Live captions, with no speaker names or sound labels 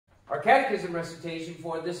Our catechism recitation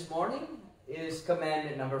for this morning is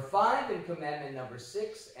commandment number 5 and commandment number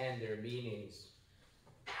 6 and their meanings.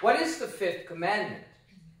 What is the 5th commandment?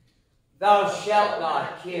 Thou shalt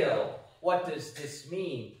not kill. What does this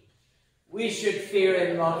mean? We should fear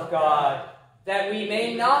and love God, that we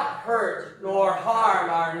may not hurt nor harm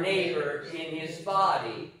our neighbor in his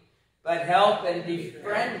body, but help and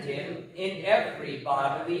befriend him in every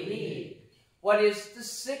bodily need. What is the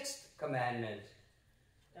 6th commandment?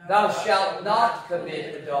 Thou shalt not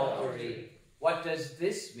commit adultery. What does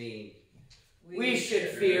this mean? We should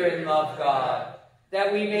fear and love God,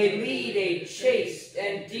 that we may lead a chaste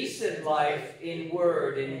and decent life in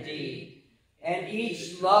word and deed, and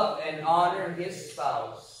each love and honor his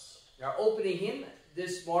spouse. Our opening hymn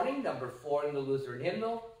this morning, number 4 in the Lutheran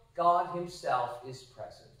Hymnal, God himself is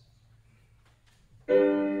present.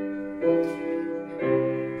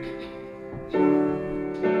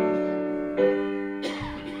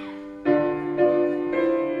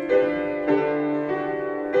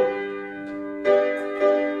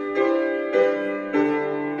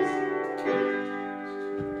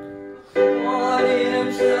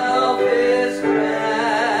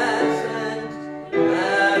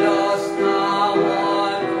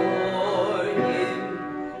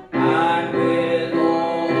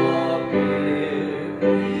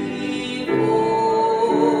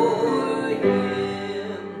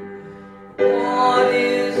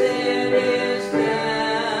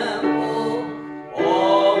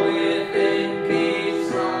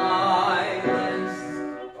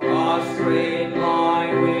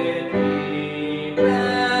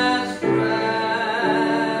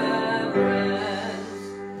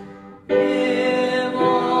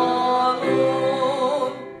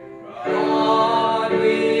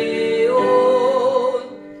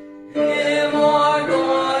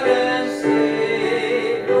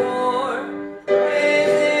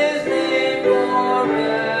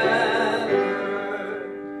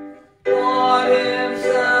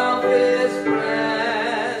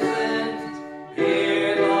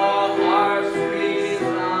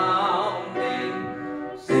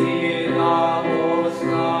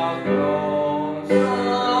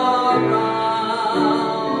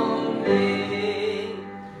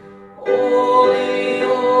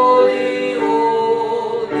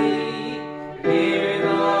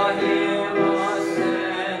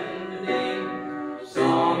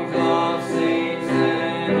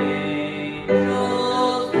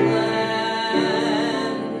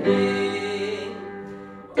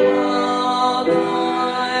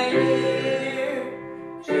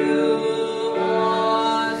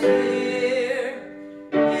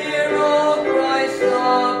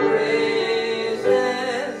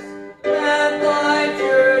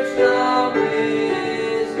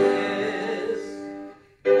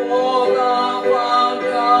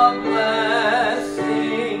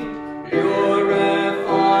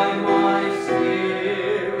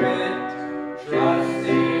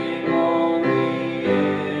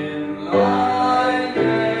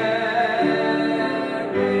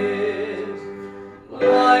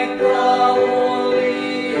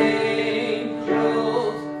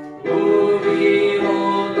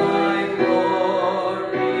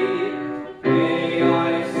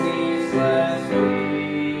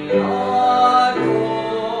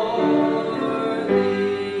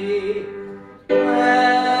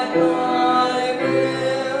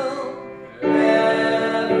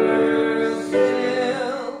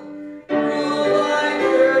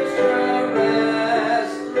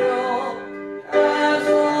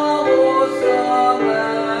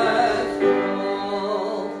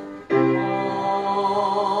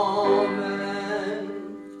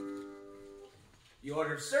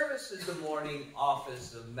 Service is the morning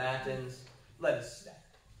office of Matins. Let us stand.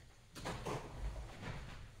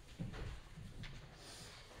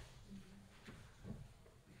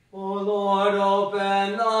 O Lord,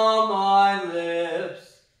 open my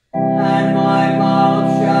lips, and my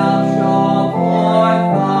mouth shall show forth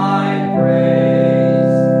thy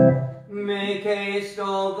praise. Make haste,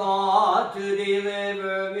 O God, to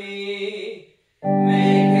deliver me.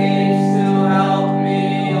 Make haste to help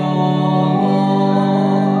me, O Lord.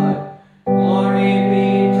 Glory be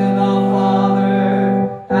to the Father,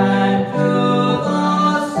 and to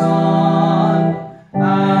the Son,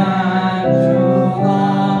 and to the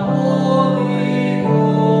Holy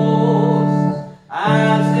Ghost.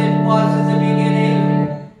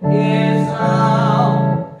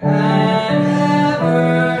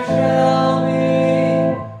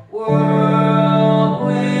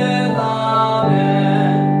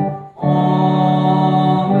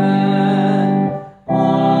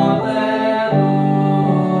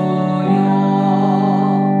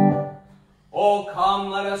 Come,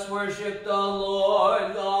 let us worship the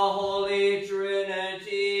Lord, the Holy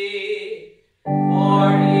Trinity.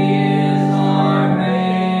 For He is our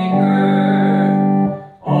Maker.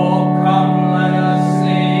 Oh, come, let us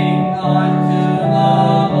sing unto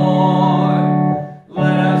the Lord.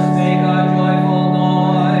 Let us make a joyful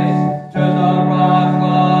noise to the rock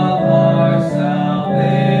of our salvation.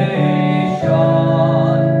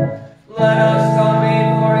 Let us come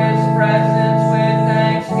before His presence with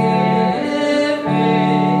thanksgiving,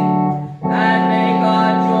 and make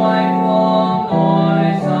a joyful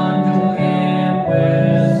noise unto Him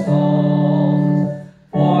with songs.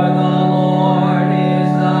 For the Lord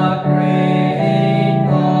is a great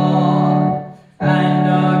God, and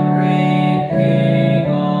a great King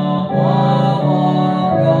of all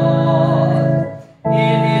gods.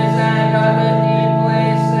 In His hand are the deep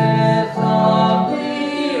places of the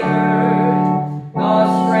earth. The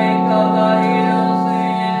strength of the hills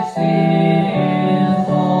is His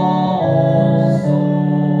also.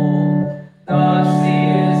 The sea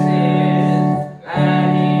is His, and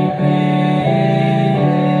He made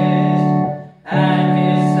it, and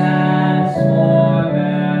His hands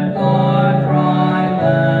formed the dry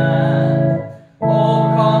land. Oh,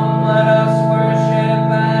 come, let us worship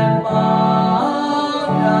and bow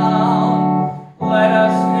down. Let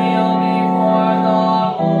us kneel before the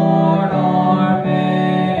Lord our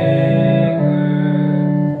Maker.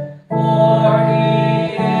 For He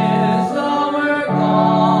is our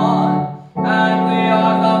God, and we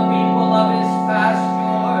are the people of His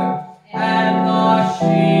pasture, and the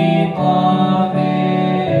sheep of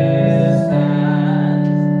His hand.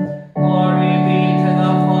 Glory be to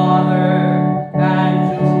the Father, and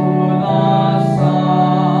to the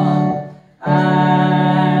Son,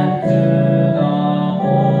 and to the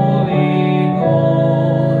Holy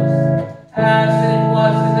Ghost, as it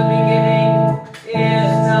was in the beginning,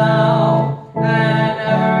 is now, and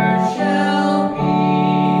ever shall be,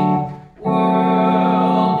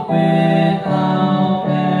 world without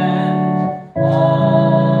end.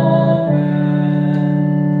 Amen.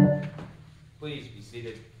 Please be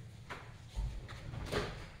seated.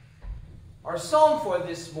 Our psalm for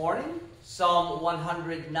this morning, Psalm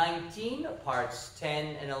 119, parts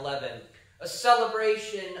 10 and 11, a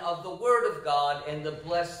celebration of the Word of God and the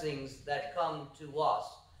blessings that come to us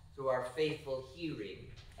through our faithful hearing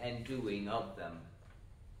and doing of them.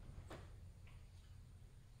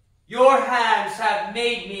 Your hands have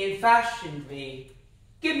made me and fashioned me.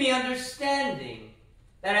 Give me understanding,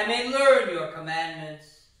 that I may learn your commandments.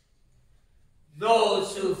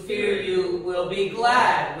 Those who fear you will be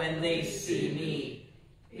glad when they see me,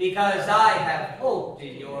 because I have hoped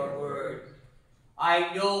in your word.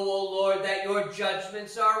 I know, O Lord, that your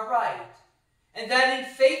judgments are right, and that in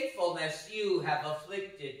faithfulness you have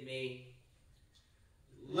afflicted me.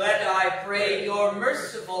 Let, I pray, your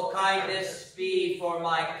merciful kindness be for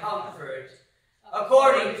my comfort,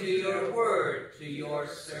 according to your word to your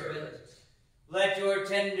servant. Let your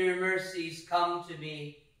tender mercies come to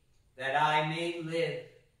me, that I may live.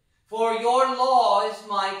 For your law is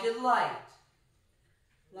my delight.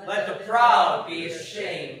 Let the proud be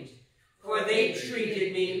ashamed, for they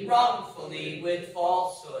treated me wrongfully with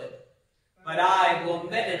falsehood. But I will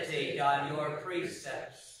meditate on your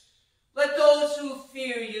precepts. Let those who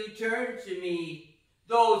fear you turn to me,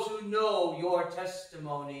 those who know your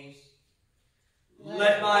testimonies.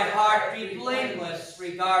 Let my heart be blameless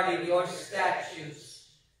regarding your statutes,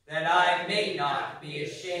 that I may not be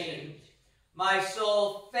ashamed. My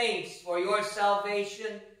soul faints for your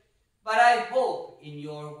salvation, but I hope in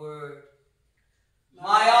your word.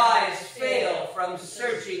 My eyes fail from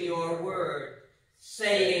searching your word,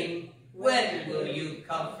 saying, when will you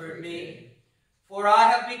comfort me? For I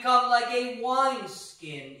have become like a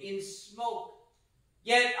wineskin in smoke,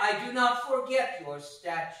 yet I do not forget your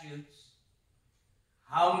statutes.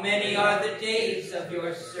 How many are the days of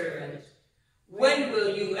your servant? When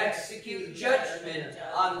will you execute judgment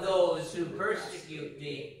on those who persecute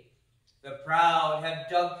me? The proud have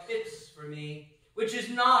dug pits for me, which is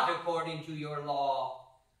not according to your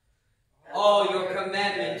law. All your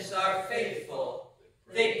commandments are faithful.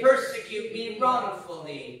 They persecute me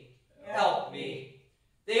wrongfully. Help me.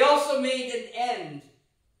 They also made an end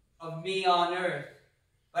of me on earth,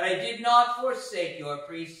 but I did not forsake your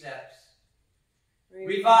precepts.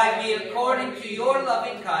 Revive me according to your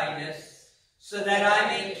loving kindness, so that I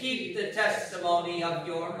may keep the testimony of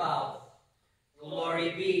your mouth.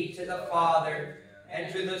 Glory be to the Father,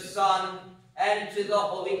 and to the Son, and to the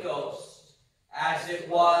Holy Ghost, as it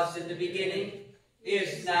was in the beginning,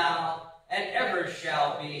 is now, and ever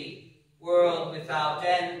shall be, world without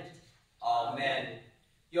end. Amen.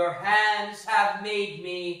 Your hands have made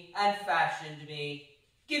me and fashioned me.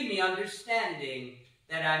 Give me understanding,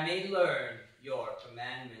 that I may learn your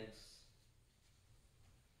commandments.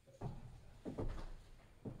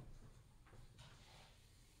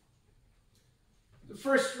 The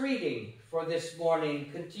first reading for this morning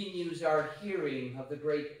continues our hearing of the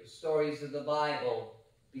great stories of the Bible,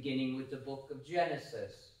 beginning with the book of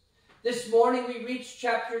Genesis. This morning we reach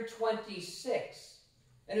chapter 26,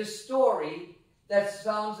 and a story that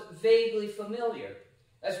sounds vaguely familiar,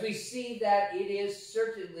 as we see that it is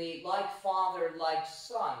certainly like father, like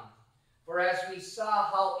son. For as we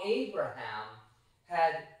saw how Abraham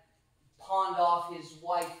had pawned off his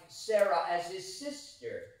wife Sarah as his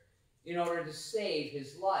sister in order to save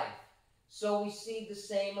his life, so we see the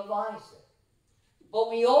same of Isaac.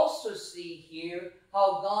 But we also see here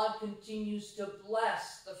how God continues to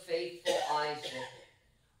bless the faithful Isaac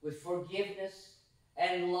with forgiveness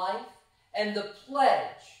and life, and the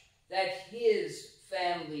pledge that his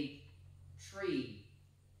family tree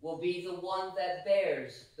will be the one that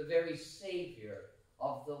bears the very Savior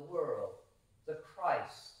of the world, the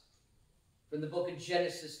Christ. From the book of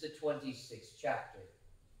Genesis, the 26th chapter.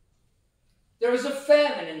 There was a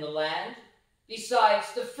famine in the land,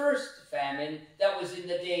 besides the first famine that was in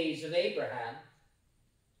the days of Abraham.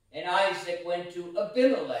 And Isaac went to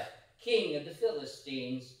Abimelech, king of the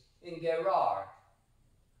Philistines, in Gerar.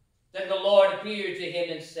 Then the Lord appeared to him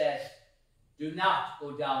and said, "Do not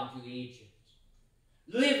go down to Egypt.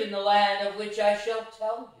 Live in the land of which I shall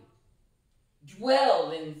tell you.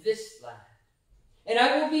 Dwell in this land, and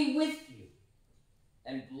I will be with you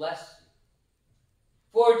and bless you.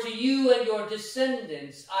 For to you and your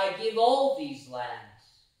descendants I give all these lands,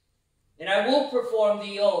 and I will perform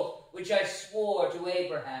the oath which I swore to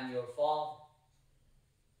Abraham your father.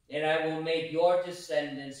 And I will make your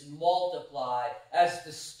descendants multiply as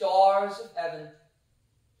the stars of heaven.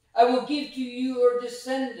 I will give to your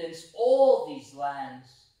descendants all these lands,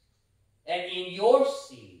 and in your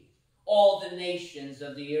seed all the nations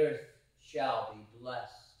of the earth shall be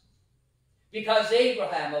blessed. Because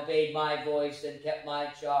Abraham obeyed my voice and kept my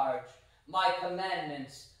charge, my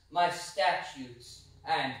commandments, my statutes,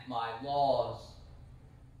 and my laws."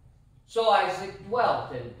 So Isaac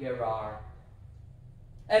dwelt in Gerar.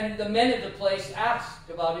 And the men of the place asked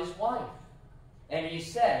about his wife. And he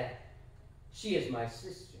said, "She is my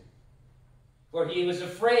sister." For he was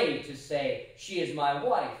afraid to say, "She is my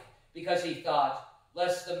wife," because he thought,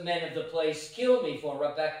 lest the men of the place kill me for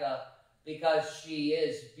Rebekah, because she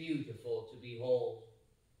is beautiful to behold.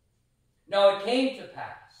 Now it came to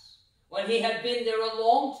pass, when he had been there a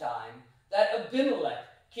long time, that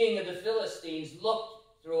Abimelech, king of the Philistines,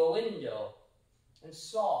 looked through a window and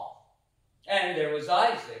saw. And there was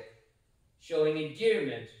Isaac, showing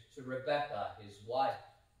endearment to Rebekah, his wife.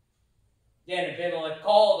 Then Abimelech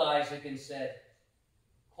called Isaac and said,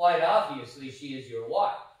 "Quite obviously she is your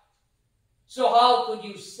wife. So how could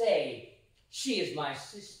you say, 'She is my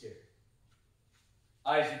sister'?"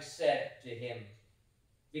 Isaac said to him,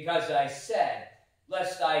 "Because I said,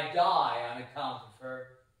 lest I die on account of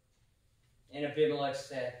her." And Abimelech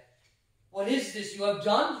said, "What is this you have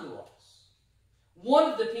done to us?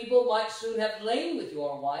 One of the people might soon have lain with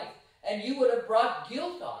your wife, and you would have brought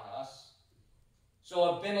guilt on us."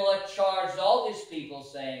 So Abimelech charged all his people,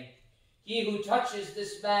 saying, "He who touches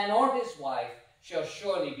this man or his wife shall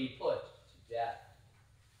surely be put to death."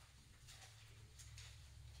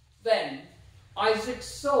 Then Isaac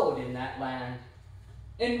sowed in that land,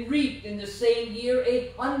 and reaped in the same year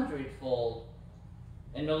 100-fold.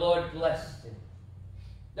 And the Lord blessed him.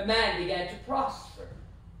 The man began to prosper,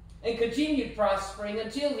 and continued prospering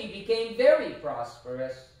until he became very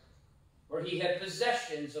prosperous, for he had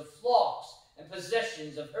possessions of flocks and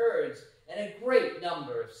possessions of herds, and a great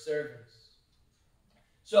number of servants.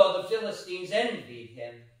 So the Philistines envied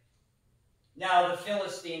him. Now the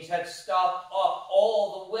Philistines had stopped up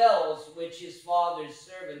all the wells which his father's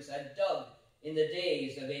servants had dug in the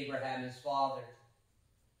days of Abraham his father,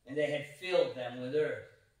 and they had filled them with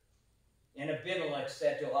earth. And Abimelech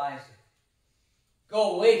said to Isaac,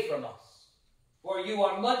 "Go away from us, for you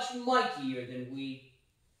are much mightier than we."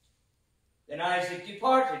 Then Isaac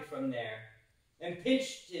departed from there, and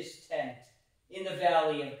pitched his tent in the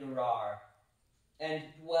valley of Gerar,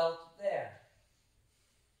 and dwelt there.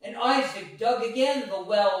 And Isaac dug again the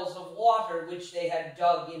wells of water which they had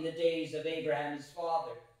dug in the days of Abraham his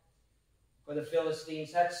father, for the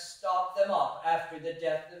Philistines had stopped them up after the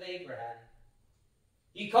death of Abraham.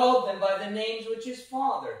 He called them by the names which his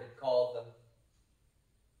father had called them.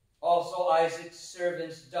 Also Isaac's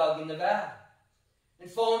servants dug in the valley,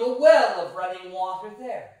 and found a well of running water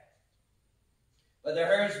there. But the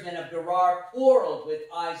herdsmen of Gerar quarreled with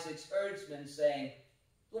Isaac's herdsmen, saying,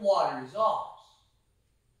 "The water is ours.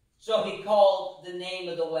 So he called the name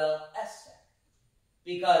of the well Essek,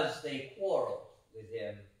 because they quarreled with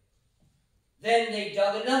him. Then they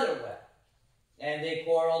dug another well, and they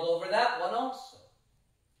quarreled over that one also.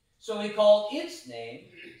 So he called its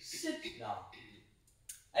name Sitnah.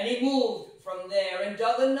 And he moved from there and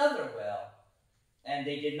dug another well, and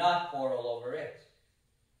they did not quarrel over it.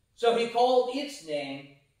 So he called its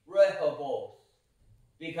name Rehoboth,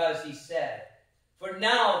 because he said, "For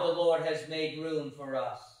now the Lord has made room for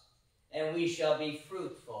us, and we shall be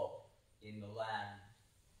fruitful in the land."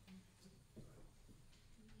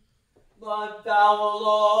 But thou, O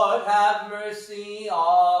Lord, have mercy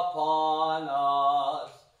upon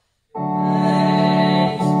us.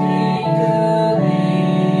 Thanks be to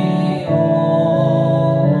thee, O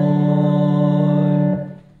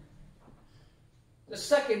Lord. The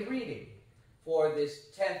second reading for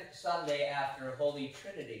this 10th Sunday after Holy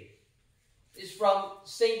Trinity is from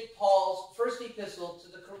St. Paul's first epistle to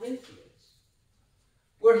the Corinthians,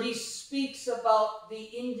 where he speaks about the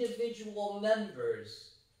individual members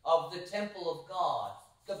of the temple of God,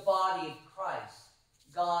 the body of Christ,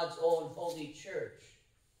 God's own holy church,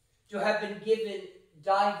 to have been given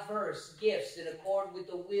diverse gifts in accord with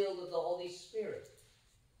the will of the Holy Spirit.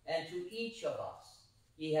 And to each of us,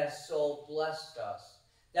 he has so blessed us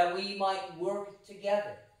that we might work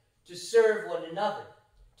together to serve one another,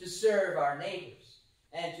 to serve our neighbors,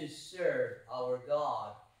 and to serve our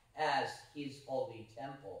God as his holy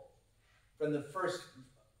temple. From the first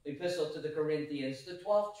epistle to the Corinthians, the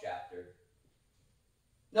 12th chapter.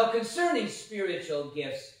 Now concerning spiritual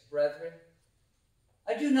gifts, brethren,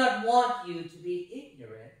 I do not want you to be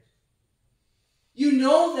ignorant. You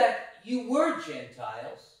know that you were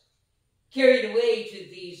Gentiles, carried away to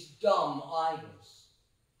these dumb idols,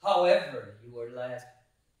 however you were led.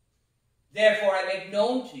 Therefore I make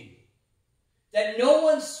known to you that no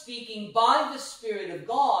one speaking by the Spirit of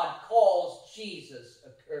God calls Jesus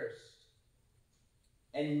accursed.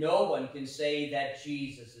 And no one can say that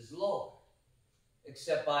Jesus is Lord,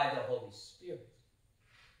 except by the Holy Spirit.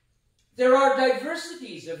 There are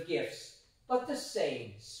diversities of gifts, but the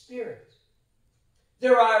same Spirit.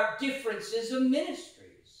 There are differences of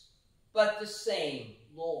ministries, but the same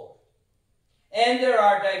Lord. And there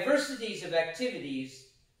are diversities of activities,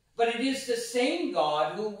 but it is the same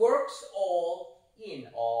God who works all in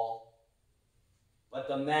all. But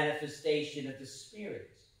the manifestation of the Spirit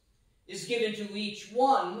is given to each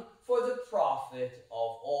one for the profit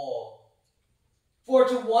of all. For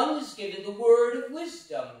to one is given the word of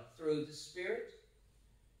wisdom through the Spirit,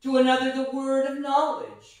 to another the word of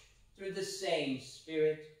knowledge through the same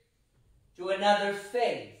Spirit, to another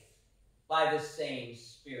faith by the same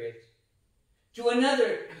Spirit, to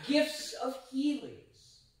another gifts of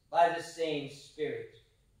healings by the same Spirit,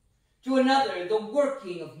 to another the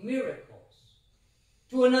working of miracles,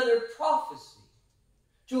 to another prophecy,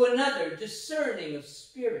 to another discerning of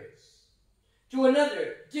spirits, to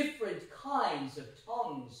another different kinds of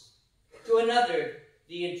tongues, to another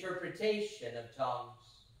the interpretation of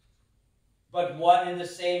tongues. But one and the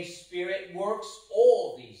same Spirit works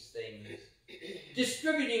all these things,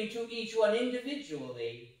 distributing to each one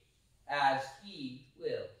individually as he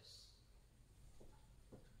wills.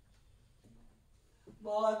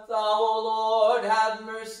 But thou, O Lord, have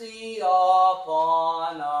mercy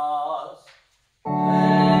upon us.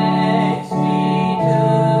 Thanks be to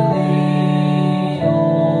thee, O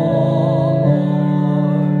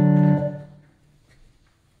Lord.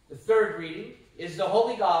 The third reading is the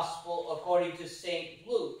Holy Gospel according to St.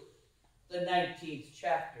 Luke, the 19th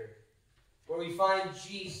chapter, where we find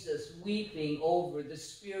Jesus weeping over the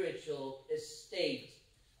spiritual estate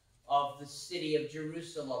of the city of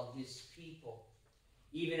Jerusalem, his people,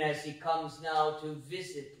 even as he comes now to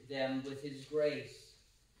visit them with his grace.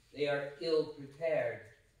 They are ill prepared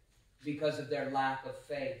because of their lack of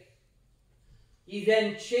faith. He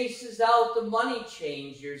then chases out the money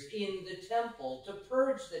changers in the temple to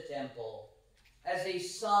purge the temple as a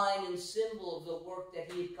sign and symbol of the work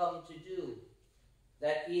that he had come to do,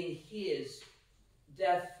 that in his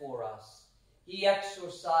death for us, he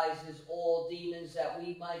exorcises all demons that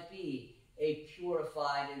we might be a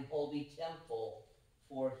purified and holy temple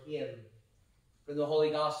for him. From the Holy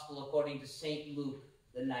Gospel according to St. Luke,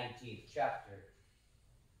 the 19th chapter.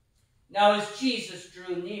 Now as Jesus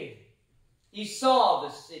drew near, he saw the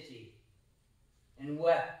city and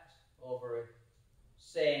wept over it,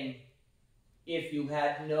 saying, "If you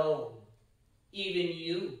had known, even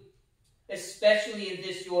you, especially in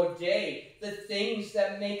this your day, the things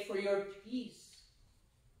that make for your peace,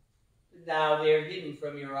 but now they are hidden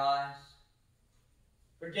from your eyes.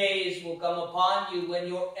 For days will come upon you when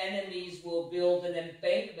your enemies will build an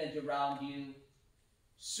embankment around you,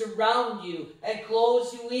 surround you and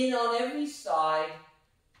close you in on every side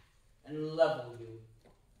and level you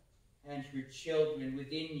and your children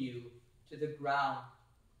within you to the ground.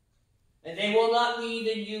 And they will not leave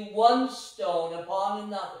in you one stone upon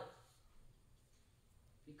another,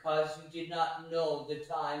 because you did not know the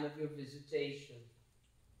time of your visitation.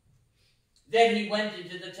 Then he went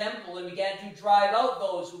into the temple and began to drive out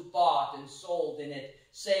those who bought and sold in it,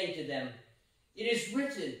 saying to them, "It is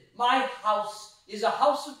written, my house is a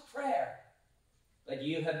house of prayer, but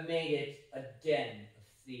you have made it a den of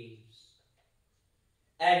thieves."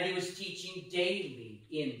 And he was teaching daily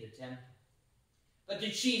in the temple. But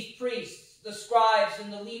the chief priests, the scribes,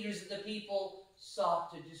 and the leaders of the people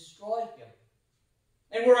sought to destroy him,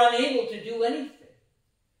 and were unable to do anything,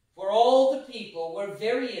 for all the people were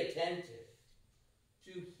very attentive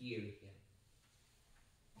to hear him.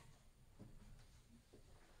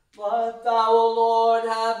 But thou, O Lord,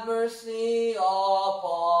 have mercy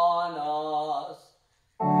upon us.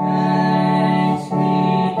 Thanks be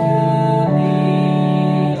to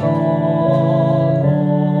thee, O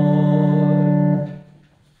Lord.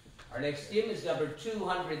 Our next hymn is number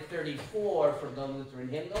 234 from the Lutheran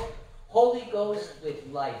Hymnal, Holy Ghost with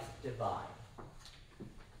Life Divine.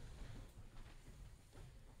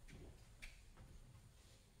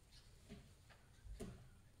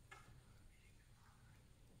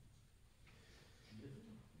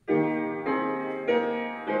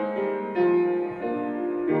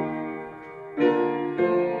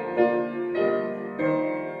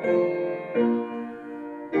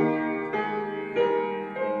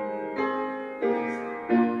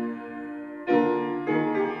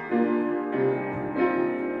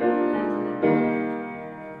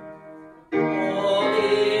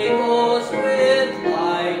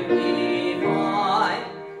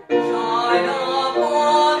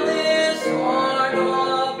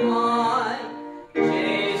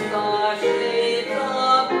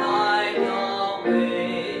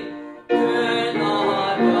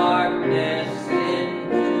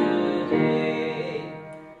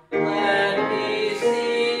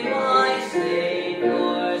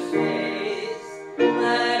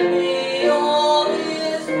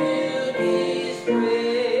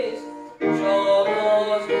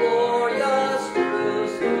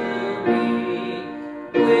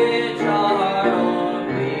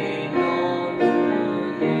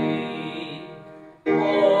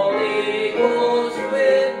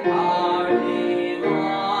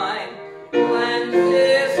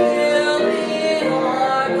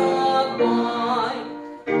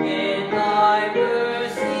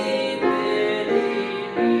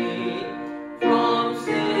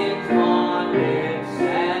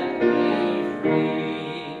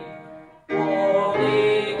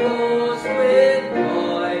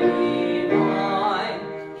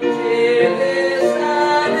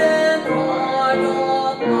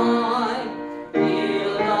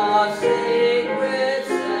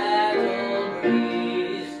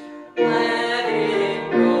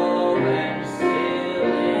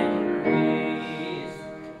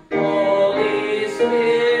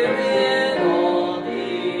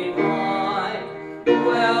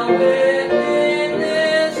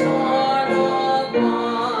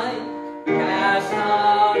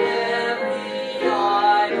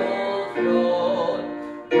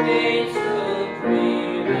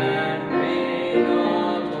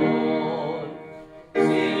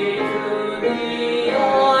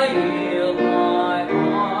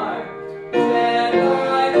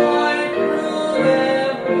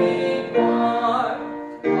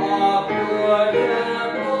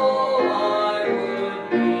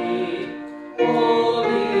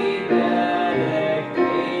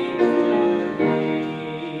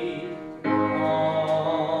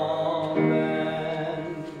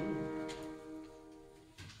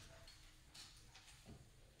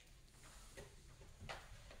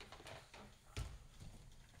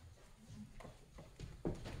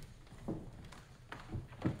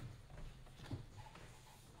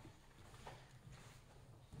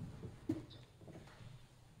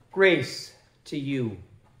 Grace to you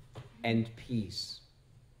and peace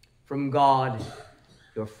from God,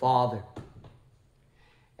 your Father,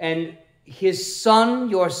 and his Son,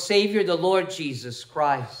 your Savior, the Lord Jesus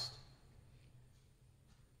Christ.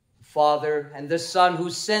 The Father and the Son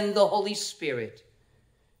who send the Holy Spirit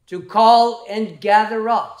to call and gather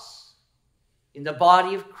us in the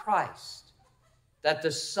body of Christ, that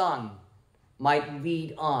the Son might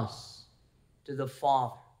lead us to the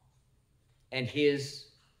Father and his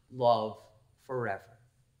love forever.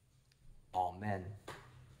 Amen.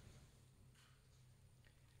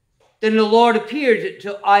 Then the Lord appeared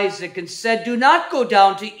to Isaac and said, "Do not go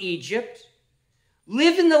down to Egypt.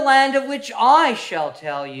 Live in the land of which I shall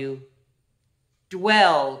tell you.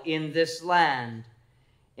 Dwell in this land,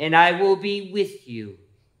 and I will be with you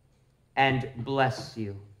and bless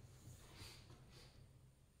you.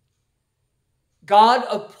 God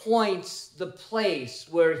appoints the place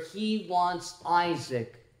where he wants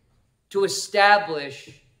Isaac to establish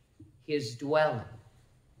his dwelling.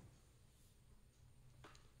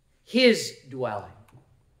 His dwelling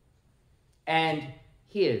and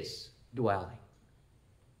his dwelling.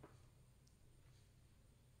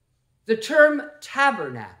 The term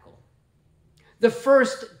tabernacle, the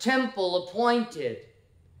first temple appointed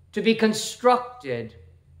to be constructed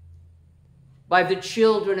by the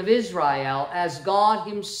children of Israel as God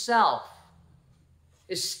himself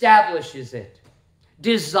establishes it,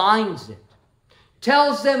 designs it,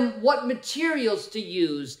 tells them what materials to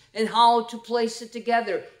use and how to place it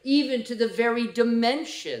together, even to the very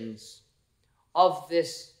dimensions of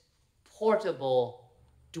this portable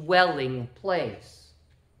dwelling place,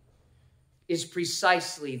 is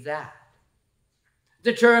precisely that.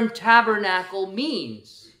 The term tabernacle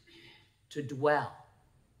means to dwell.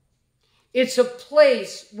 It's a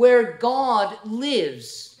place where God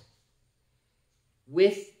lives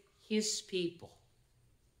with his people,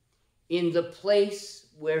 in the place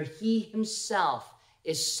where he himself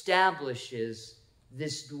establishes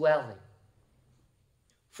this dwelling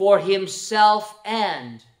for himself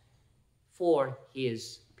and for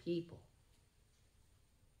his people.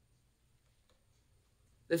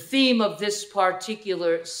 The theme of this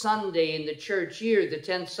particular Sunday in the church year, the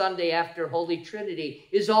 10th Sunday after Holy Trinity,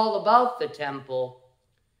 is all about the temple,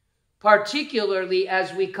 particularly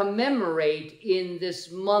as we commemorate in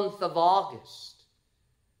this month of August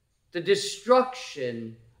the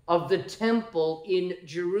destruction of the temple in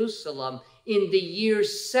Jerusalem in the year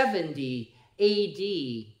 70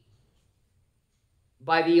 A.D.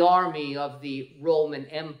 by the army of the Roman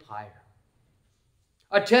Empire.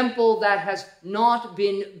 A temple that has not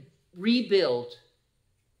been rebuilt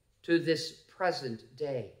to this present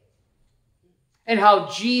day. And how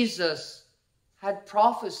Jesus had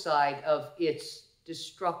prophesied of its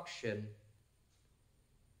destruction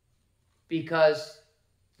because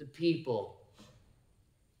the people,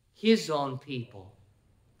 his own people,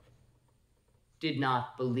 did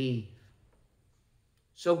not believe.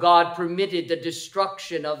 So God permitted the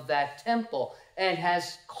destruction of that temple and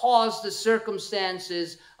has caused the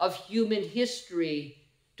circumstances of human history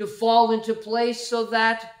to fall into place so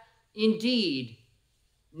that, indeed,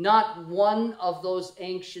 not one of those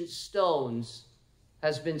ancient stones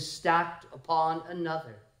has been stacked upon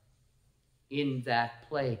another in that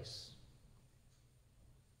place.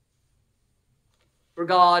 For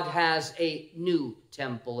God has a new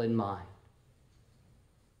temple in mind.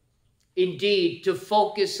 Indeed, to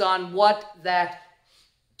focus on what that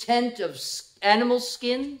tent of animal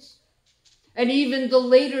skins, and even the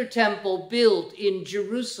later temple built in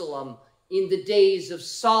Jerusalem in the days of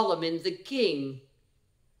Solomon the king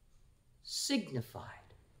signified.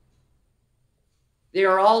 They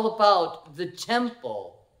are all about the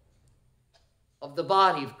temple of the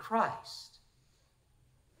body of Christ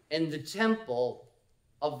and the temple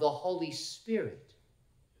of the Holy Spirit,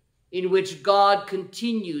 in which God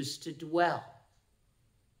continues to dwell,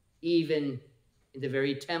 even in the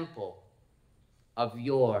very temple of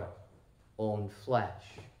your own flesh.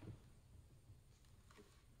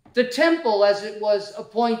 The temple, as it was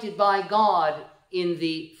appointed by God in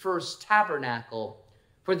the first tabernacle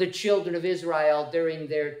for the children of Israel during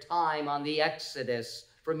their time on the Exodus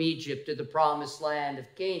from Egypt to the promised land of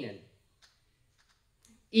Canaan.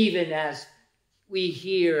 Even as we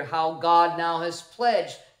hear how God now has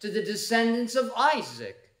pledged to the descendants of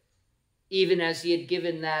Isaac, even as he had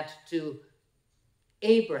given that to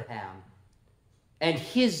Abraham and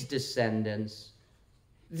his descendants,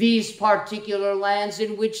 these particular lands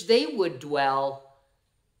in which they would dwell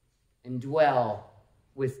and dwell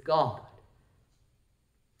with God.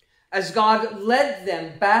 As God led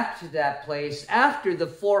them back to that place after the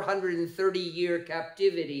 430-year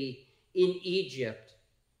captivity in Egypt,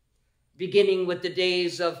 beginning with the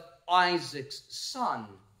days of Isaac's son,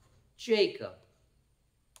 Jacob,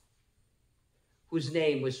 whose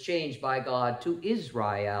name was changed by God to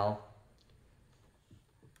Israel.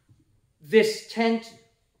 This tent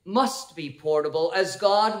must be portable as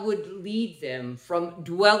God would lead them from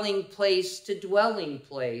dwelling place to dwelling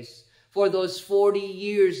place for those 40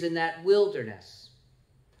 years in that wilderness.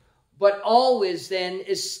 But always then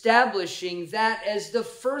establishing that as the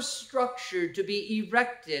first structure to be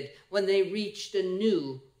erected when they reached a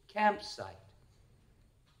new campsite.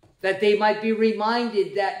 That they might be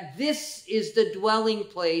reminded that this is the dwelling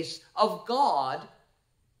place of God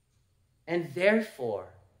and therefore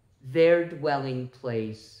their dwelling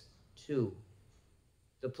place too,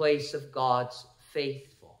 the place of God's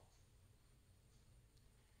faithful.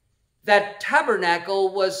 That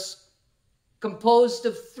tabernacle was composed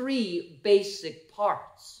of three basic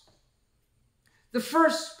parts. The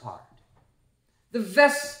first part, the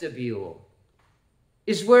vestibule,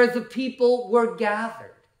 is where the people were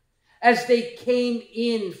gathered as they came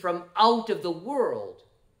in from out of the world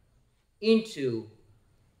into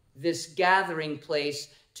this gathering place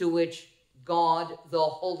to which God, the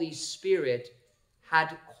Holy Spirit,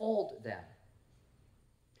 had called them.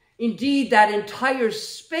 Indeed, that entire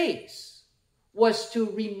space was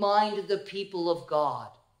to remind the people of God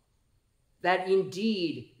that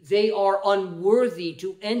indeed they are unworthy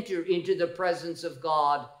to enter into the presence of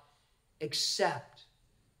God except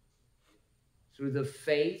through the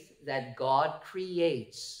faith that God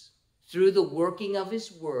creates through the working of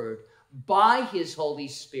his word by his Holy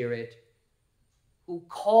Spirit, who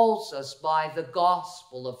calls us by the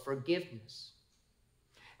gospel of forgiveness,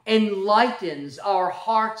 enlightens our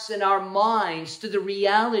hearts and our minds to the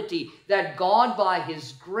reality that God, by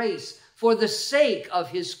his grace, for the sake of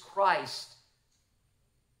his Christ,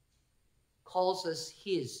 calls us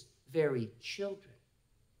his very children,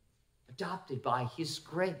 adopted by his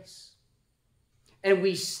grace. And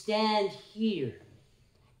we stand here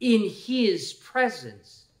in his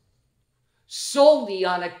presence solely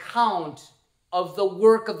on account of the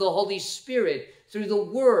work of the Holy Spirit through the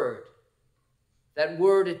word, that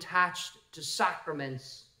word attached to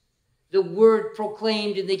sacraments, the word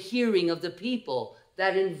proclaimed in the hearing of the people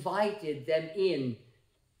that invited them in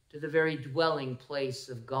to the very dwelling place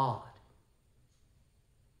of God.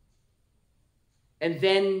 And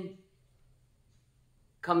then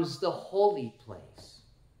comes the holy place.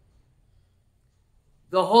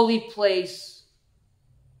 The holy place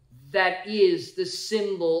that is the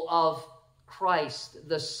symbol of Christ,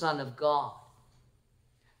 the Son of God.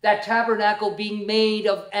 That tabernacle being made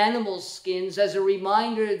of animal skins as a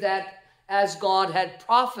reminder that as God had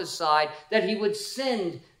prophesied, that he would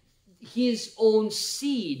send his own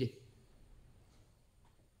seed,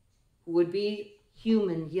 who would be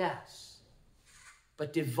human, yes,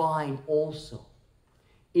 but divine also,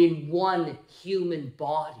 in one human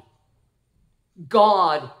body.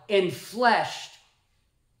 God enfleshed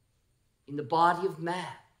in the body of man,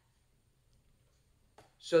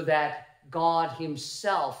 so that God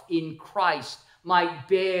himself in Christ might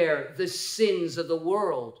bear the sins of the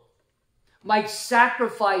world, might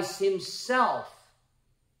sacrifice himself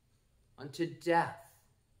unto death,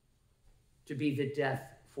 to be the death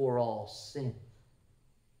for all sin.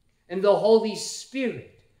 And the Holy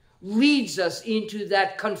Spirit leads us into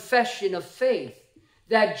that confession of faith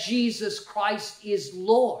that Jesus Christ is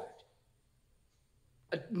Lord,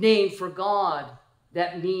 a name for God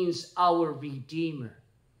that means our Redeemer,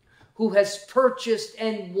 who has purchased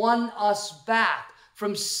and won us back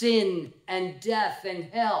from sin and death and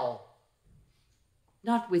hell,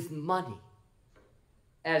 not with money,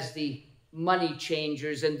 as the money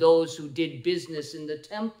changers and those who did business in the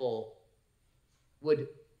temple would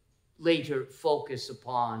later focus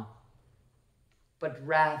upon, but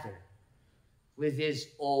rather with his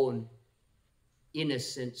own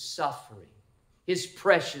innocent suffering, his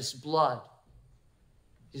precious blood,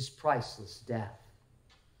 his priceless death.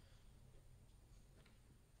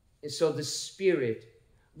 And so the Spirit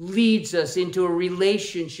leads us into a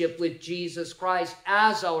relationship with Jesus Christ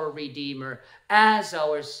as our Redeemer, as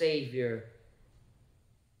our Savior.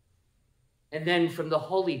 And then from the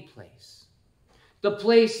holy place, the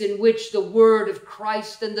place in which the word of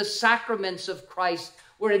Christ and the sacraments of Christ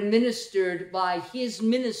were administered by his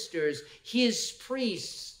ministers, his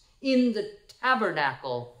priests in the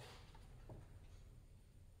tabernacle,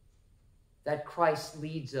 that Christ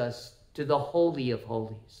leads us to the Holy of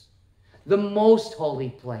Holies, the most holy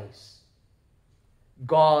place,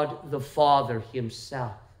 God the Father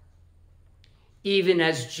himself. Even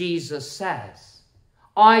as Jesus says,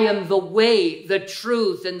 I am the way, the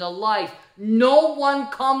truth, and the life. No one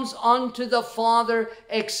comes unto the Father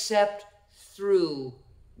except through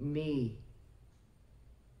me.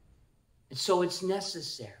 And so it's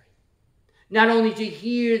necessary not only to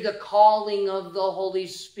hear the calling of the Holy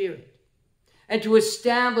Spirit and to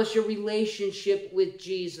establish a relationship with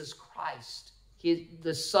Jesus Christ,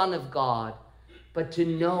 the Son of God, but to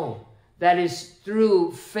know that is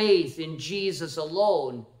through faith in Jesus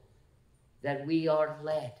alone that we are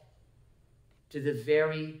led to the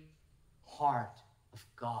very heart of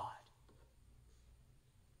God.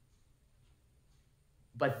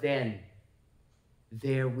 But then,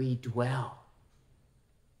 there we dwell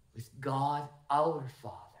with God our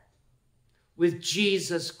Father, with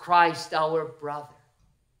Jesus Christ, our brother,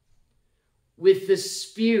 with the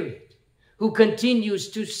Spirit who continues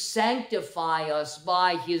to sanctify us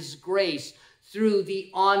by his grace through the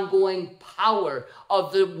ongoing power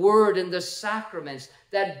of the word and the sacraments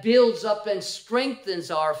that builds up and strengthens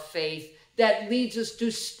our faith, that leads us to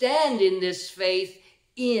stand in this faith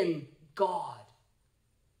in God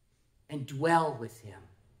and dwell with him.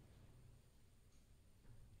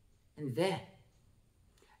 And then,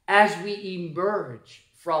 as we emerge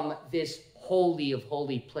from this holy of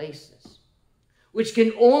holy places, which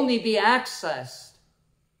can only be accessed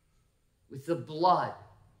with the blood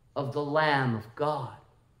of the Lamb of God,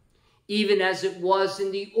 even as it was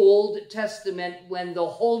in the Old Testament when the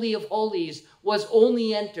Holy of Holies was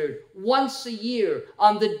only entered once a year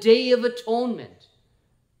on the Day of Atonement,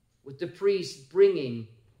 with the priest bringing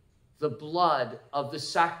the blood of the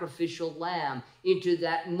sacrificial lamb into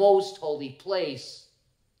that most holy place.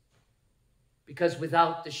 Because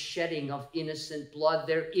without the shedding of innocent blood,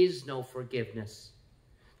 there is no forgiveness.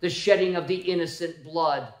 The shedding of the innocent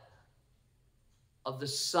blood of the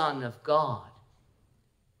Son of God,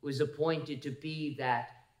 who is appointed to be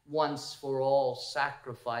that once for all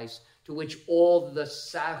sacrifice to which all the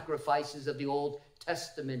sacrifices of the Old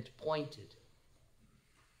Testament pointed.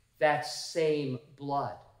 That same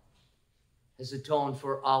blood has atoned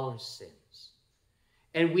for our sins.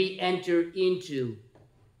 And we enter into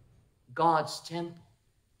God's temple,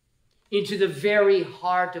 into the very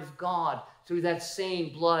heart of God through that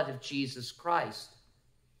same blood of Jesus Christ,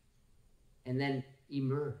 and then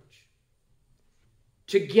emerge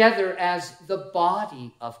together as the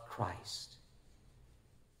body of Christ,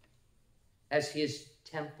 as his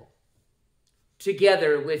temple,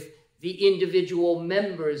 together with the individual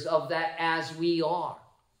members of that as we are,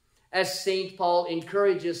 as St. Paul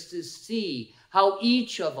encourages us to see how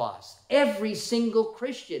each of us, every single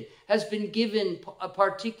Christian, has been given a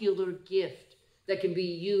particular gift that can be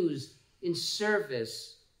used in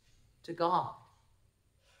service to God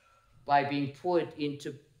by being put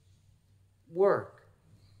into work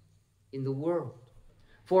in the world,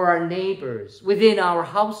 for our neighbors, within our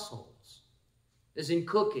households, as in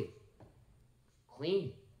cooking,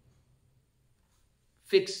 cleaning,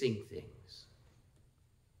 fixing things,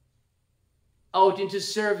 out into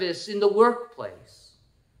service in the workplace,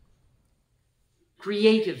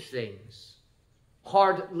 creative things,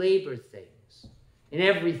 hard labor things, and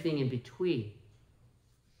everything in between.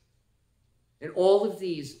 And all of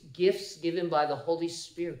these gifts given by the Holy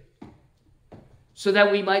Spirit, so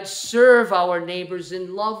that we might serve our neighbors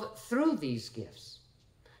in love through these gifts,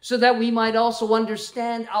 so that we might also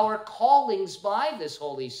understand our callings by this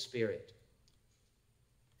Holy Spirit,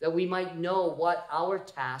 that we might know what our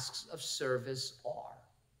tasks of service are,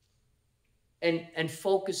 and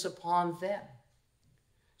focus upon them,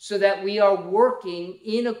 so that we are working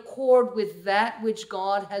in accord with that which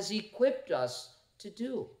God has equipped us to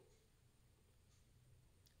do,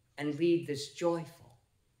 and lead this joyful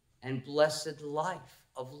and blessed life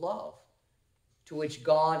of love to which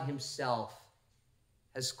God himself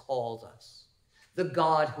has called us. The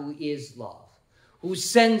God who is love, who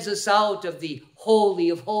sends us out of the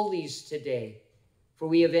Holy of Holies today. For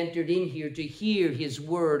we have entered in here to hear his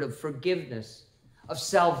word of forgiveness, of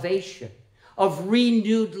salvation, of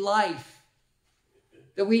renewed life.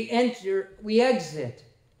 That we exit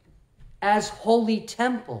as holy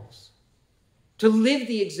temples, to live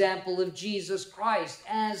the example of Jesus Christ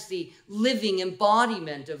as the living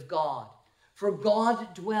embodiment of God. For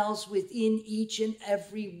God dwells within each and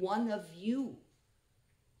every one of you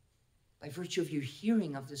by virtue of your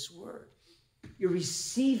hearing of this word, your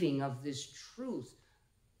receiving of this truth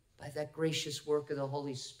by that gracious work of the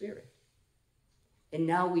Holy Spirit. And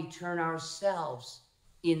now we turn ourselves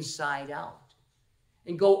inside out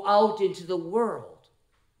and go out into the world,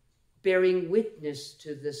 bearing witness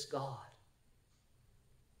to this God,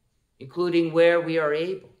 including where we are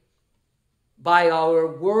able, by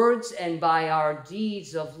our words and by our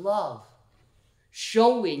deeds of love,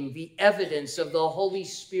 showing the evidence of the Holy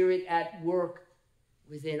Spirit at work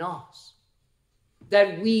within us,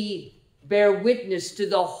 that we bear witness to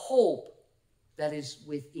the hope that is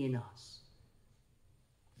within us,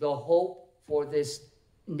 the hope for this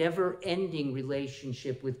never-ending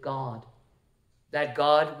relationship with God, that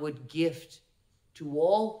God would gift to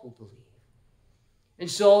all who believe. And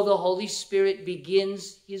so the Holy Spirit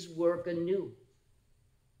begins his work anew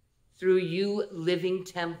through you living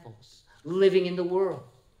temples, living in the world,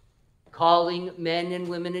 calling men and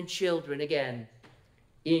women and children again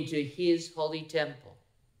into his holy temple,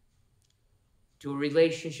 to a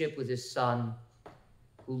relationship with his Son,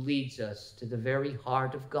 who leads us to the very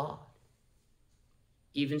heart of God.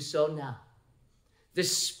 Even so now, The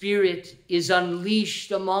Spirit is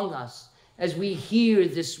unleashed among us as we hear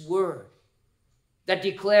this word that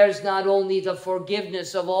declares not only the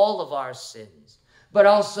forgiveness of all of our sins, but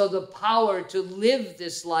also the power to live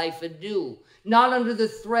this life anew, not under the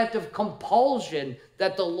threat of compulsion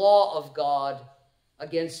that the law of God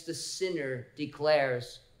against the sinner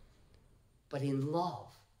declares, but in love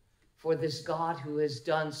for this God who has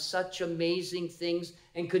done such amazing things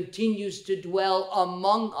and continues to dwell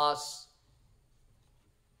among us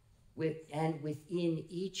and within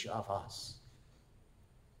each of us,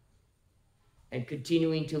 and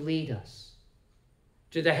continuing to lead us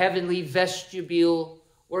to the heavenly vestibule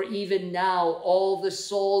where even now all the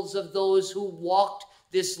souls of those who walked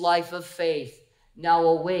this life of faith now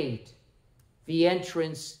await the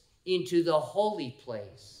entrance into the holy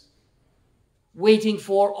place, waiting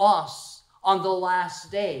for us on the last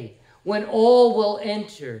day when all will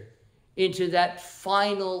enter into that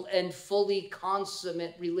final and fully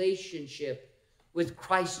consummate relationship with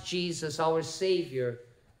Christ Jesus, our Savior,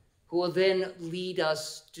 who will then lead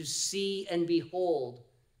us to see and behold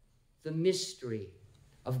the mystery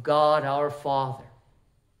of God our Father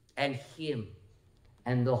and Him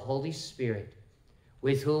and the Holy Spirit,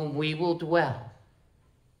 with whom we will dwell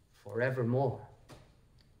forevermore.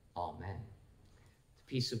 Amen. The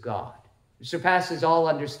peace of God, who surpasses all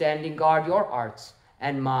understanding, guard your hearts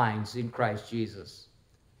and minds in Christ Jesus.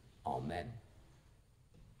 Amen.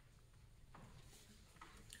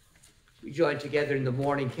 We join together in the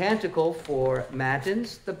morning canticle for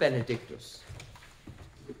Matins, the Benedictus.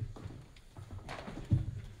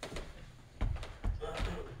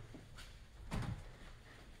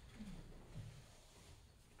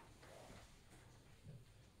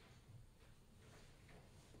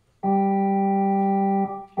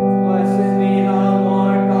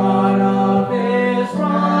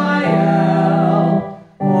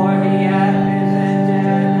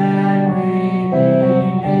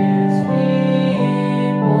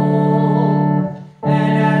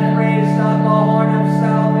 Some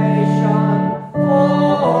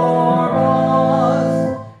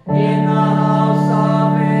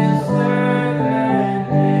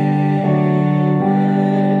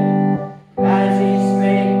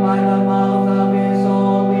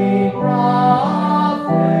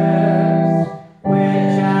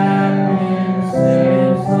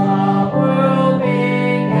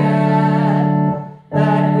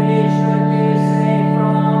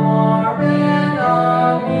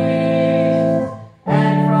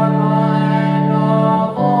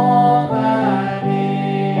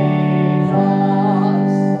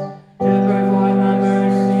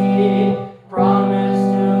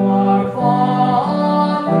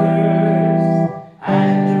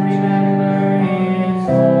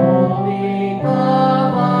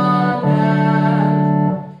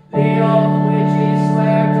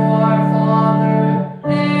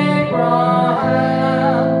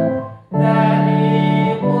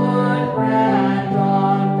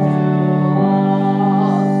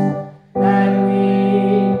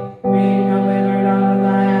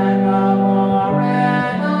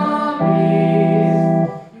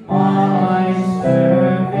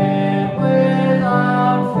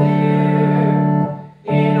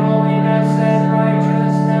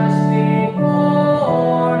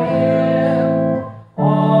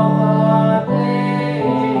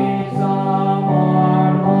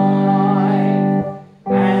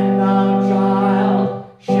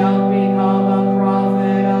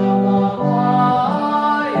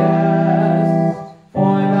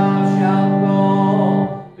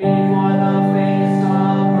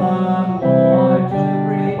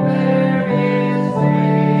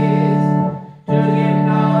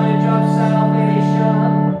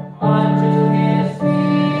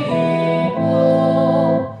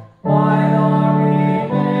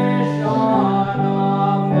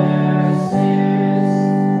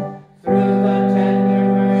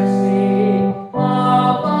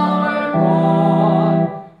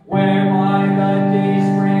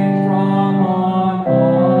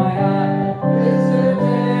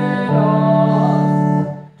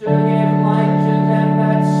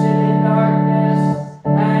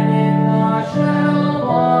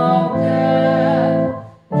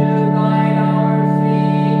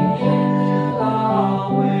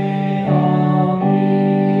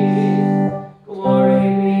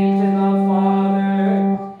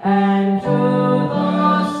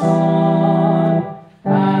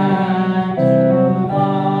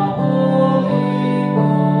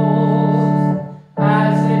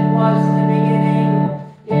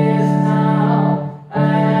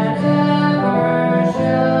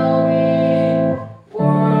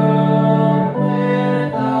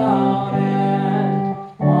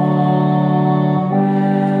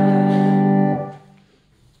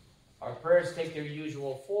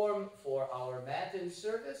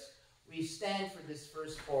service, we stand for this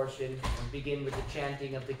first portion and begin with the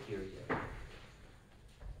chanting of the Kyrie.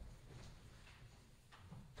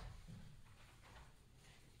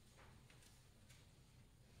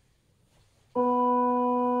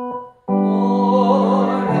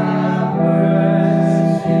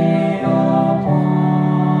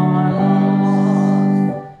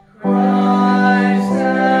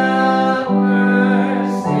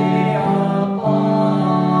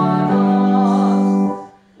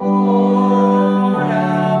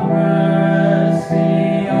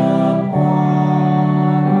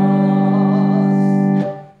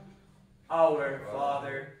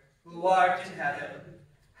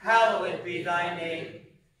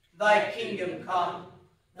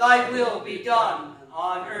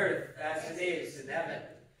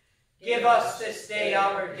 Give us this day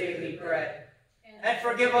our daily bread, and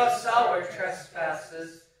forgive us our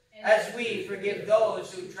trespasses, as we forgive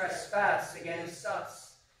those who trespass against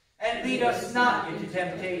us. And lead us not into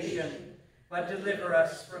temptation, but deliver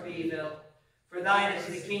us from evil. For thine is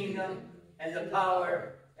the kingdom, and the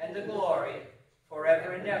power, and the glory,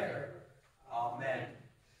 forever and ever. Amen.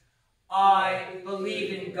 I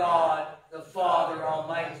believe in God, the Father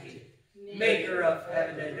Almighty, maker of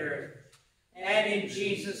heaven and earth, and in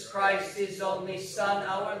Jesus Christ, his only Son,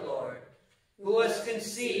 our Lord, who was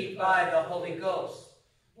conceived by the Holy Ghost,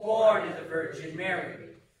 born of the Virgin Mary,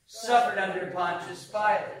 suffered under Pontius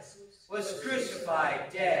Pilate, was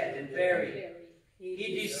crucified, dead, and buried.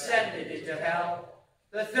 He descended into hell.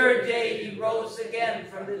 The third day he rose again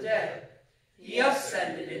from the dead. He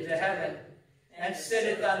ascended into heaven, and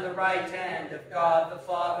sitteth on the right hand of God the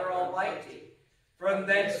Father Almighty. From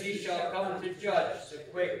thence he shall come to judge the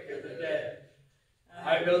quick and the dead.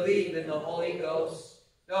 I believe in the Holy Ghost,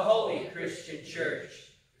 the holy Christian Church,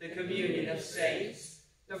 the communion of saints,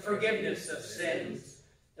 the forgiveness of sins,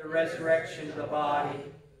 the resurrection of the body,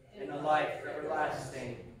 and the life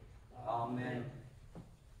everlasting. Amen.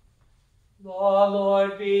 The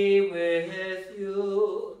Lord be with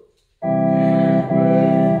you. And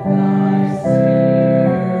with thy spirit.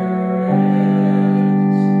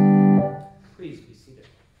 Please be seated.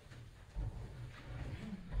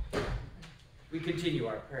 We continue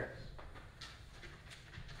our prayers.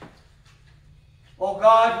 O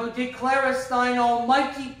God, who declarest thine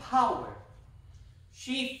almighty power,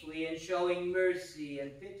 chiefly in showing mercy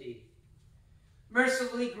and pity,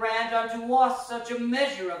 mercifully grant unto us such a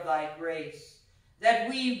measure of thy grace, that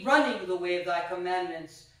we, running the way of thy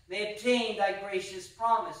commandments, may obtain thy gracious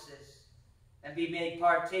promises, and be made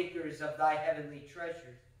partakers of thy heavenly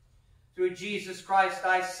treasure. Through Jesus Christ,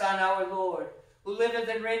 thy Son, our Lord, who liveth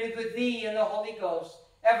and reigneth with thee in the Holy Ghost,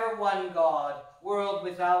 ever one God, world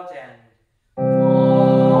without end.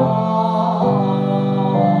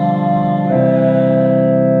 Amen.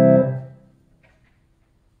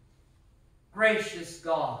 Gracious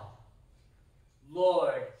God,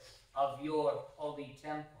 Lord of your holy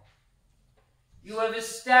temple, you have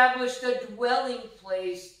established a dwelling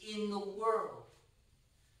place in the world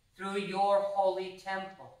through your holy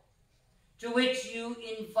temple, to which you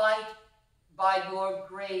invite by your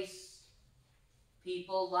grace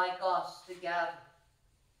people like us to gather.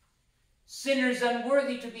 Sinners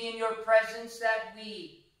unworthy to be in your presence, that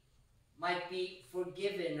we might be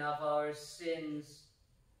forgiven of our sins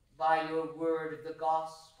by your word of the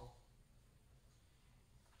gospel.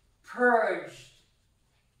 Purged,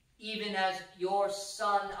 even as your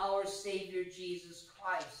Son, our Savior, Jesus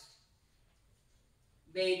Christ,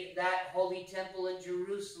 made that holy temple in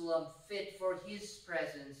Jerusalem fit for his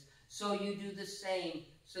presence, so you do the same,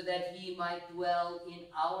 so that he might dwell in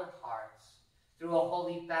our hearts through a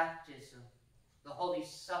holy baptism, the holy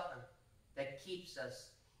supper that keeps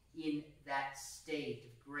us in that state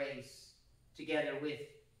of grace, together with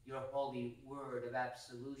your holy word of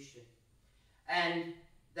absolution. And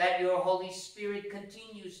that your Holy Spirit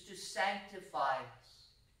continues to sanctify us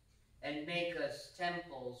and make us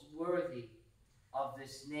temples worthy of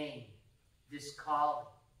this name, this calling,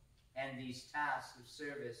 and these tasks of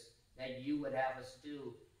service that you would have us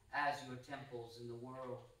do as your temples in the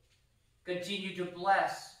world. Continue to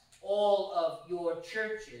bless all of your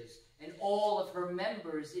churches and all of her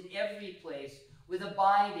members in every place with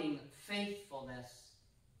abiding faithfulness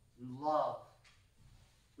and love.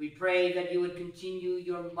 We pray that you would continue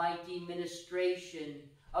your mighty ministration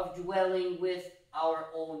of dwelling with our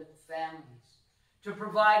own families, to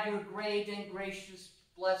provide your great and gracious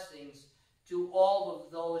blessings to all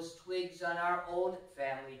of those twigs on our own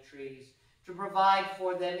family trees, to provide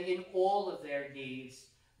for them in all of their needs,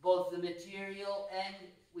 both the material and,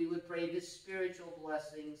 we would pray, the spiritual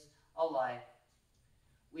blessings alike.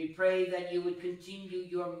 We pray that you would continue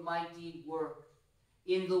your mighty work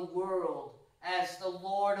in the world as the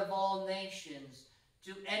Lord of all nations,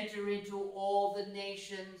 to enter into all the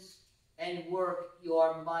nations and work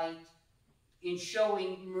your might in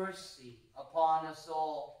showing mercy upon us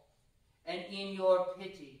all, and in your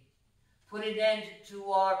pity put an end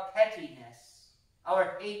to our pettiness,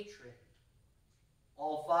 our hatred,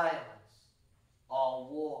 all violence, all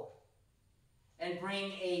war, and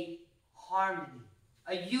bring a harmony,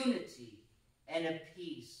 a unity, and a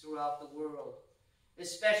peace throughout the world,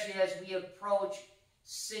 especially as we approach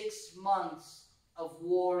 6 months of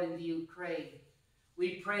war in the Ukraine.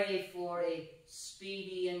 We pray for a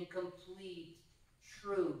speedy and complete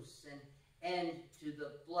truce and end to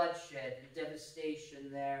the bloodshed and devastation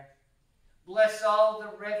there. Bless all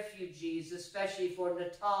the refugees, especially for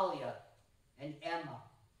Natalia and Emma,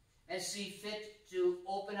 and see fit to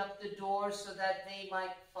open up the doors so that they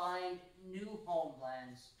might find new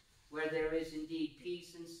homelands where there is indeed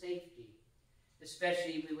peace and safety.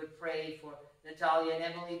 Especially we would pray for Natalia and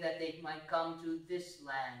Emily that they might come to this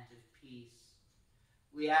land of peace.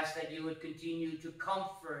 We ask that you would continue to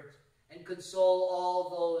comfort and console all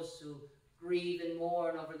those who grieve and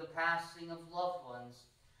mourn over the passing of loved ones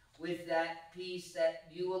with that peace that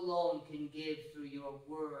you alone can give through your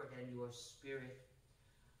word and your spirit.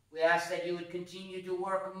 We ask that you would continue to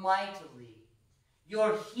work mightily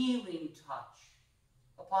your healing touch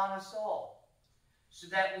upon us all, so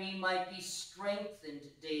that we might be strengthened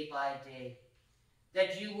day by day,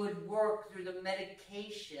 that you would work through the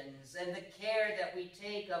medications and the care that we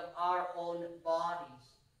take of our own bodies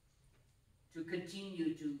to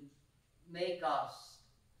continue to make us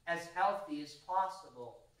as healthy as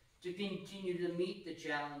possible, to continue to meet the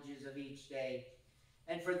challenges of each day.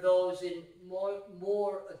 And for those in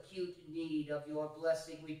more acute need of your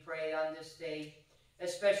blessing, we pray on this day,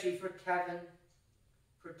 especially for Kevin,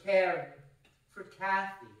 for Karen, for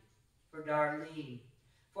Kathy, for Darlene,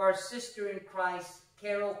 for our sister in Christ,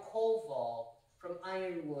 Carol Koval from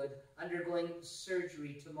Ironwood, undergoing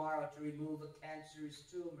surgery tomorrow to remove a cancerous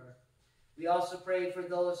tumor. We also pray for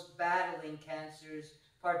those battling cancers,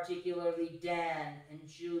 particularly Dan and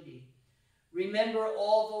Judy. Remember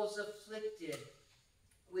all those afflicted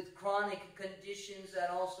with chronic conditions that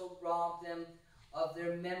also rob them of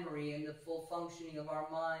their memory and the full functioning of our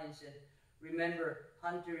minds. And remember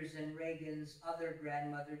Hunter's and Reagan's other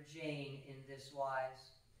grandmother, Jane, in this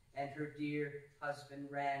wise, and her dear husband,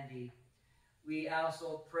 Randy. We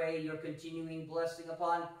also pray your continuing blessing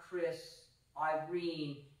upon Chris,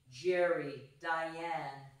 Irene, Jerry,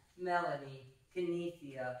 Diane, Melanie,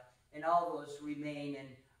 Kenethia, and all those who remain in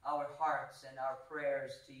our hearts and our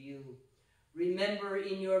prayers to you. Remember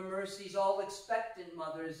in your mercies all expectant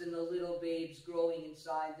mothers and the little babes growing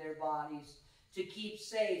inside their bodies, to keep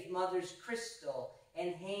safe mothers Crystal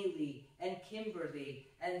and Haley and Kimberly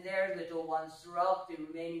and their little ones throughout the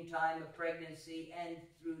remaining time of pregnancy and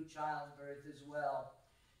through childbirth as well.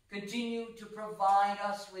 Continue to provide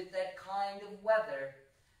us with that kind of weather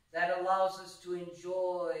that allows us to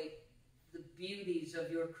enjoy the beauties of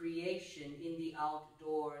your creation in the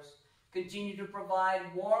outdoors. Continue to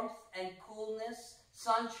provide warmth and coolness,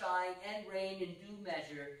 sunshine and rain in due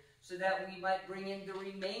measure, so that we might bring in the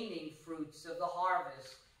remaining fruits of the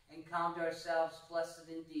harvest and count ourselves blessed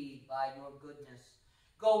indeed by your goodness.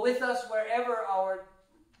 Go with us wherever our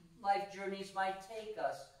life journeys might take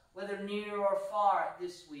us, whether near or far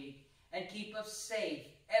this week, and keep us safe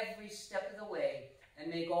every step of the way,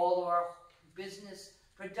 and make all of our business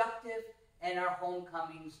productive and our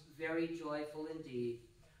homecomings very joyful indeed.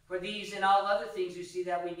 For these and all other things you see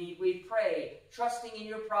that we need, we pray, trusting in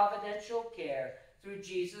your providential care, through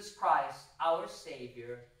Jesus Christ, our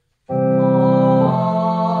Savior. Amen.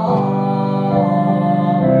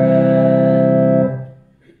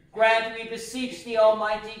 Grant, we beseech thee,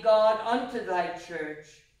 Almighty God, unto thy church,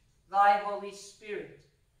 thy Holy Spirit,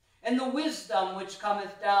 and the wisdom which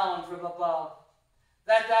cometh down from above,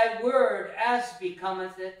 that thy word, as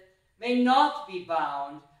becometh it, may not be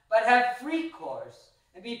bound, but have free course,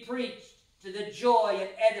 and be preached to the joy and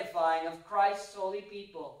edifying of Christ's holy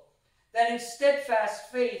people, that in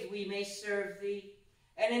steadfast faith we may serve thee,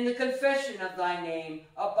 and in the confession of thy name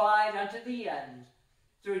abide unto the end.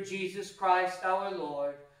 Through Jesus Christ our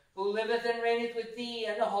Lord, who liveth and reigneth with thee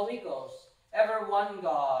and the Holy Ghost, ever one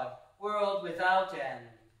God, world without end.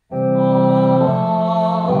 Amen.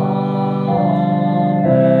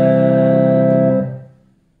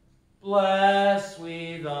 Bless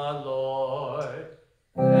we the Lord.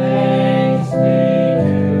 Thanks be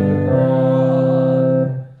to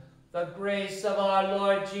God. The grace of our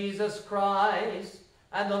Lord Jesus Christ,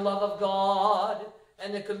 and the love of God,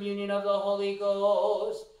 and the communion of the Holy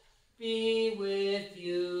Ghost be with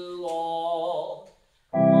you all.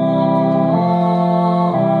 And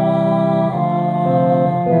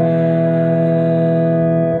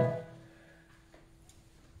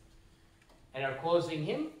our closing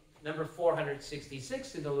hymn, number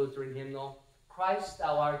 466 in the Lutheran hymnal, Christ,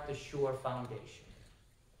 thou art the sure foundation.